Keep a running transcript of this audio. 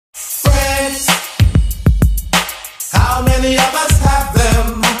How many of us have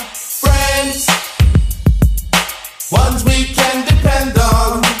them? Friends, ones we can depend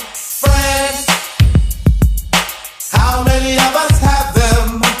on. Friends, how many of us have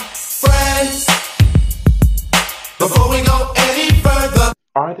them? Friends, before we go any further.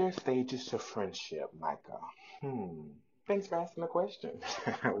 Are there stages to friendship, Micah? Thanks for asking the question.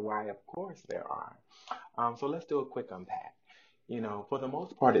 Why, of course there are. So let's do a quick unpack. For the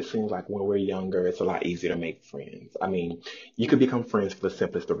most part, it seems like when we're younger, it's a lot easier to make friends. I mean, you could become friends for the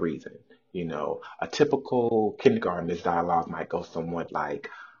simplest of reasons. A typical kindergarten dialogue might go somewhat like,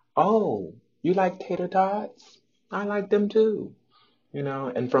 "Oh, you like tater tots? I like them too."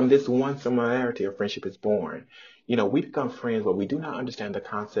 And from this one similarity, a friendship is born. We become friends, but we do not understand the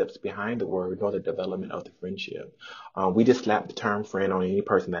concepts behind the word nor the development of the friendship. We just slap the term friend on any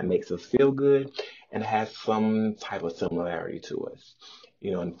person that makes us feel good and has some type of similarity to us.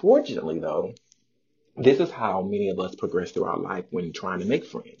 Unfortunately, though, this is how many of us progress through our life when trying to make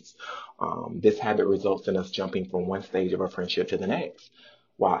friends. This habit results in us jumping from one stage of a friendship to the next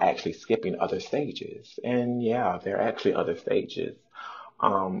while actually skipping other stages. And yeah, there are actually other stages.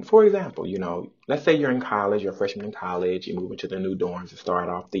 For example, let's say you're in college, you're a freshman in college, you move into the new dorms to start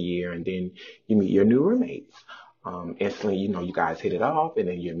off the year, and then you meet your new roommates. Instantly, you guys hit it off, and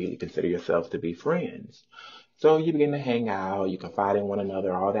then you immediately consider yourselves to be friends. So you begin to hang out, you confide in one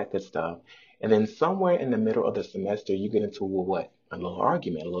another, all that good stuff. And then somewhere in the middle of the semester, you get into what? A little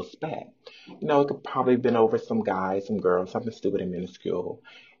argument, a little spat. It could probably have been over some guy, some girl, something stupid and minuscule.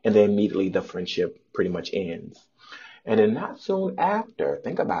 And then immediately the friendship pretty much ends. And then not soon after,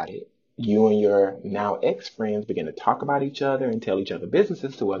 think about it, you and your now ex-friends begin to talk about each other and tell each other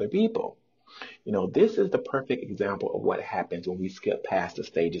businesses to other people. This is the perfect example of what happens when we skip past the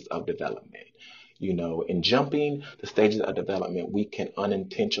stages of development. In jumping the stages of development, we can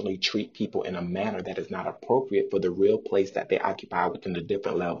unintentionally treat people in a manner that is not appropriate for the real place that they occupy within the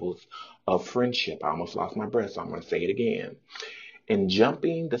different levels of friendship. I almost lost my breath, so I'm going to say it again. In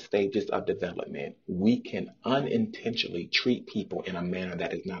jumping the stages of development, we can unintentionally treat people in a manner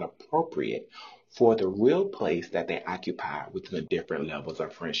that is not appropriate for the real place that they occupy within the different levels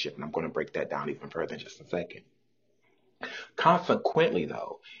of friendship. And I'm going to break that down even further in just a second. Consequently,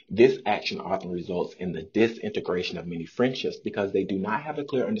 though, this action often results in the disintegration of many friendships because they do not have a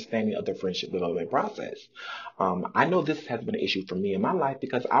clear understanding of the friendship development process. I know this has been an issue for me in my life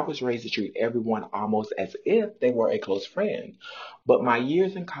because I was raised to treat everyone almost as if they were a close friend. But my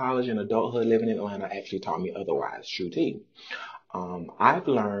years in college and adulthood living in Atlanta actually taught me otherwise. True T. I've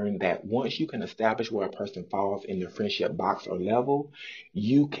learned that once you can establish where a person falls in the friendship box or level,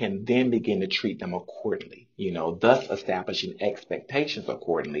 you can then begin to treat them accordingly, thus establishing expectations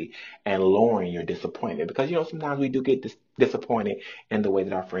accordingly and lowering your disappointment. Because, sometimes we do get disappointed in the way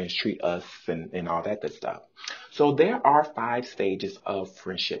that our friends treat us and all that good stuff. So there are 5 stages of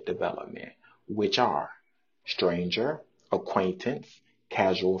friendship development, which are stranger, acquaintance,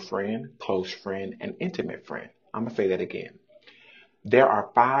 casual friend, close friend, and intimate friend. I'm going to say that again. There are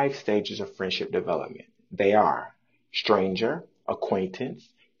 5 stages of friendship development. They are stranger, acquaintance,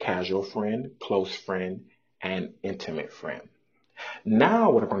 casual friend, close friend, and intimate friend. Now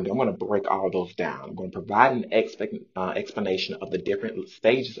what I'm going to do, I'm going to break all those down. I'm going to provide an explanation of the different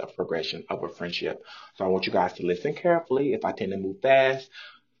stages of progression of a friendship. So I want you guys to listen carefully. If I tend to move fast,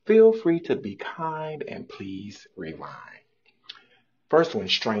 feel free to be kind and please rewind. First one,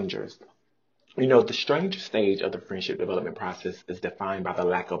 strangers. The stranger stage of the friendship development process is defined by the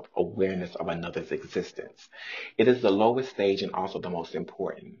lack of awareness of another's existence. It is the lowest stage and also the most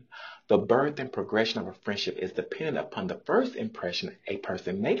important. The birth and progression of a friendship is dependent upon the first impression a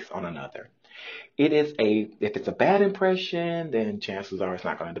person makes on another. If it's a bad impression, then chances are it's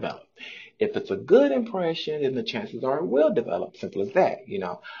not going to develop. If it's a good impression, then the chances are it will develop. Simple as that.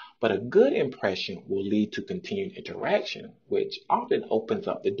 But a good impression will lead to continued interaction, which often opens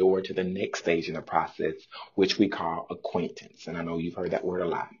up the door to the next stage in the process, which we call acquaintance. And I know you've heard that word a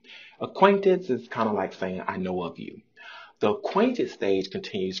lot. Acquaintance is kind of like saying, I know of you. The acquaintance stage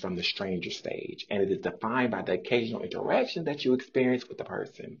continues from the stranger stage, and it is defined by the occasional interaction that you experience with the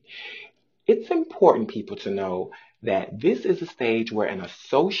person. It's important, people, to know that this is a stage where an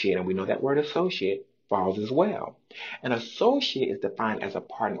associate, and we know that word associate, falls as well. An associate is defined as a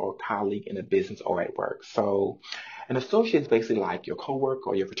partner or colleague in a business or at work. So an associate is basically like your coworker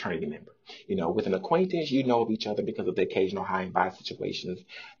or your fraternity member. With an acquaintance, you know of each other because of the occasional high and by situations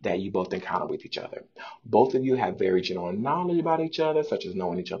that you both encounter with each other. Both of you have very general knowledge about each other, such as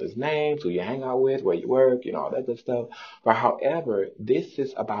knowing each other's names, who you hang out with, where you work, all that good stuff. But however, this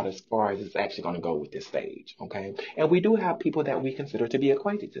is about as far as it's actually going to go with this stage, okay? And we do have people that we consider to be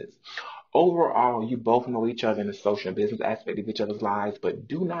acquaintances. Overall, you both know each other in the social and business aspect of each other's lives, but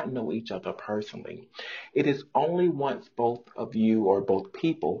do not know each other personally. It is only once both of you or both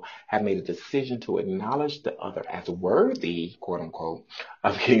people have made a decision to acknowledge the other as worthy, quote unquote,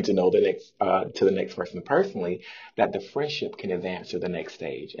 of getting to know the next person personally, that the friendship can advance to the next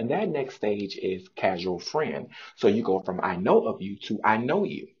stage. And that next stage is casual friend. So you go from I know of you to I know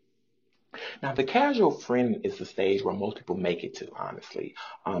you. Now, the casual friend is the stage where most people make it to, honestly.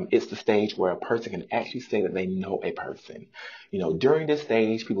 It's the stage where a person can actually say that they know a person. During this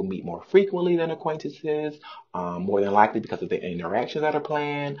stage, people meet more frequently than acquaintances, more than likely because of the interactions that are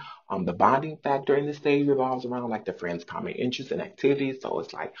planned. The bonding factor in this stage revolves around like the friend's common interests and activities. So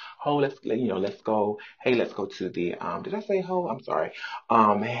it's like, oh, let's go. Hey, let's go to the, did I say ho? I'm sorry.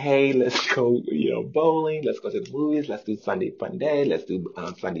 Hey, let's go, bowling. Let's go to the movies. Let's do Sunday fun day. Let's do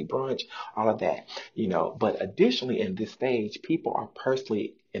Sunday brunch, all of that. But additionally, in this stage, people are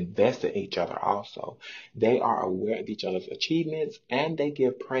personally invested in each other also. They are aware of each other's achievements and they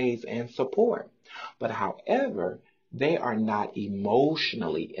give praise and support. But however, they are not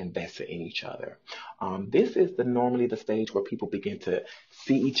emotionally invested in each other. This is normally the stage where people begin to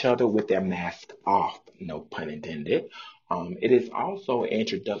see each other with their mask off, no pun intended. It is also an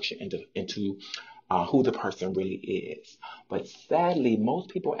introduction into who the person really is. But sadly, most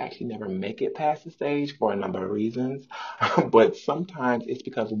people actually never make it past the stage for a number of reasons. But sometimes it's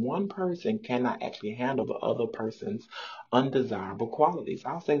because one person cannot actually handle the other person's undesirable qualities.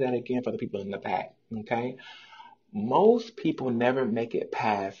 I'll say that again for the people in the back. Okay. Most people never make it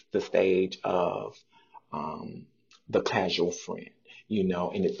past the stage of um, the casual friend,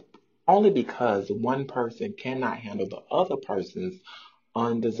 and it's only because one person cannot handle the other person's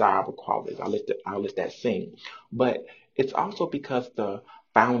undesirable qualities. I'll let that sing. But it's also because the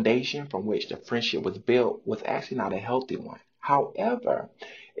foundation from which the friendship was built was actually not a healthy one. However,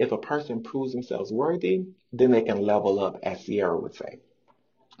 if a person proves themselves worthy, then they can level up, as Sierra would say.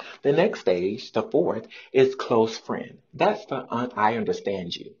 The next stage, the fourth, is close friend. That's the I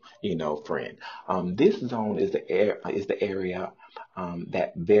understand you, friend. This zone is the area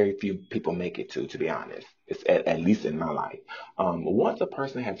that very few people make it to be honest. It's at least in my life. Once a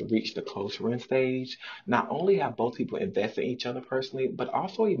person has reached the close friend stage, not only have both people invested in each other personally, but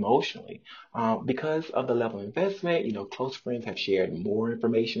also emotionally. Because of the level of investment, close friends have shared more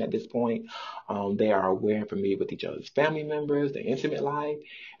information at this point. They are aware and familiar with each other's family members, their intimate life,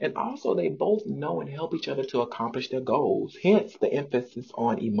 and also they both know and help each other to accomplish their goals. Hence the emphasis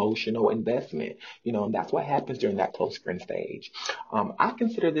on emotional investment. And that's what happens during that close friend stage. I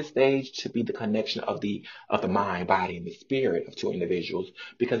consider this stage to be the connection of the mind, body, and the spirit of two individuals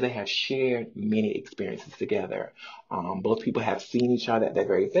because they have shared many experiences together. Both people have seen each other at their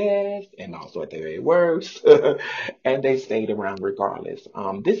very best and also at their very worst, and they stayed around regardless.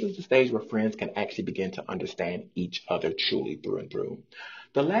 This is the stage where friends can actually begin to understand each other truly through and through.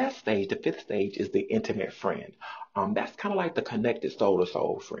 The last stage, the fifth stage, is the intimate friend. That's kind of like the connected soul to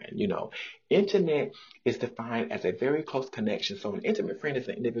soul friend. Intimate is defined as a very close connection. So an intimate friend is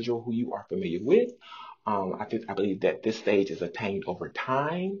an individual who you are familiar with. I believe that this stage is attained over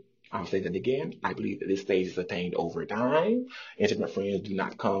time. I'll say that again. I believe that this stage is attained over time. Intimate friends do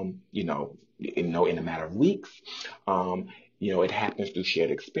not come, in a matter of weeks. It happens through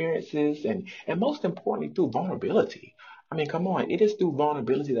shared experiences and most importantly through vulnerability. I mean, come on, it is through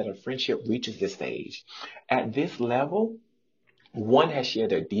vulnerability that a friendship reaches this stage. At this level, one has shared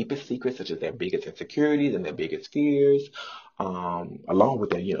their deepest secrets, such as their biggest insecurities and their biggest fears, along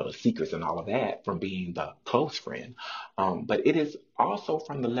with their, secrets and all of that from being the close friend. But it is also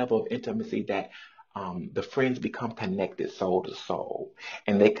from the level of intimacy that the friends become connected soul to soul,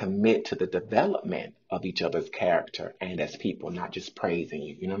 and they commit to the development of each other's character and as people, not just praising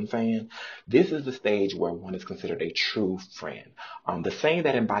you. You know what I'm saying? This is the stage where one is considered a true friend. The saying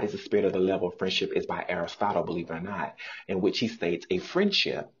that embodies the spirit of the level of friendship is by Aristotle, believe it or not, in which he states a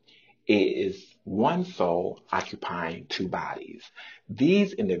friendship is one soul occupying two bodies.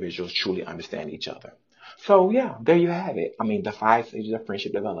 These individuals truly understand each other. So yeah, there you have it. I mean, the five stages of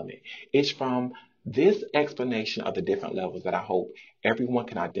friendship development. It's from this explanation of the different levels that I hope everyone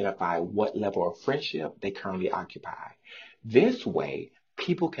can identify what level of friendship they currently occupy. This way,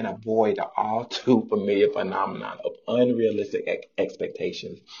 people can avoid the all too familiar phenomenon of unrealistic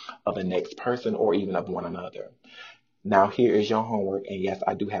expectations of the next person or even of one another. Now, here is your homework, and yes,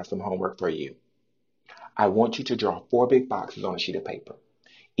 I do have some homework for you. I want you to draw four big boxes on a sheet of paper.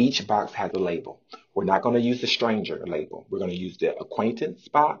 Each box has a label. We're not going to use the stranger label. We're going to use the acquaintance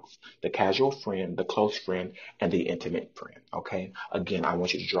box, the casual friend, the close friend, and the intimate friend. Okay? Again, I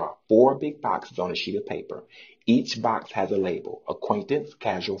want you to draw 4 big boxes on a sheet of paper. Each box has a label: acquaintance,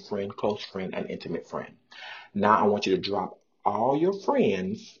 casual friend, close friend, and intimate friend. Now I want you to drop all your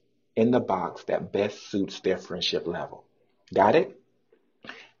friends in the box that best suits their friendship level. Got it?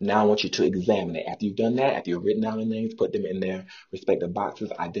 Now I want you to examine it. After you've done that, after you've written down the names, put them in their respective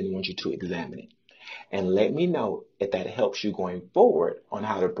boxes, I then want you to examine it. And let me know if that helps you going forward on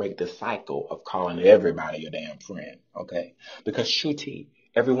how to break the cycle of calling everybody your damn friend, okay? Because true T,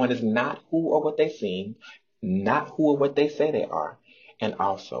 everyone is not who or what they seem, not who or what they say they are, and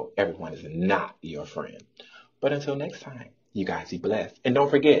also everyone is not your friend. But until next time, you guys be blessed. And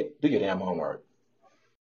don't forget, do your damn homework.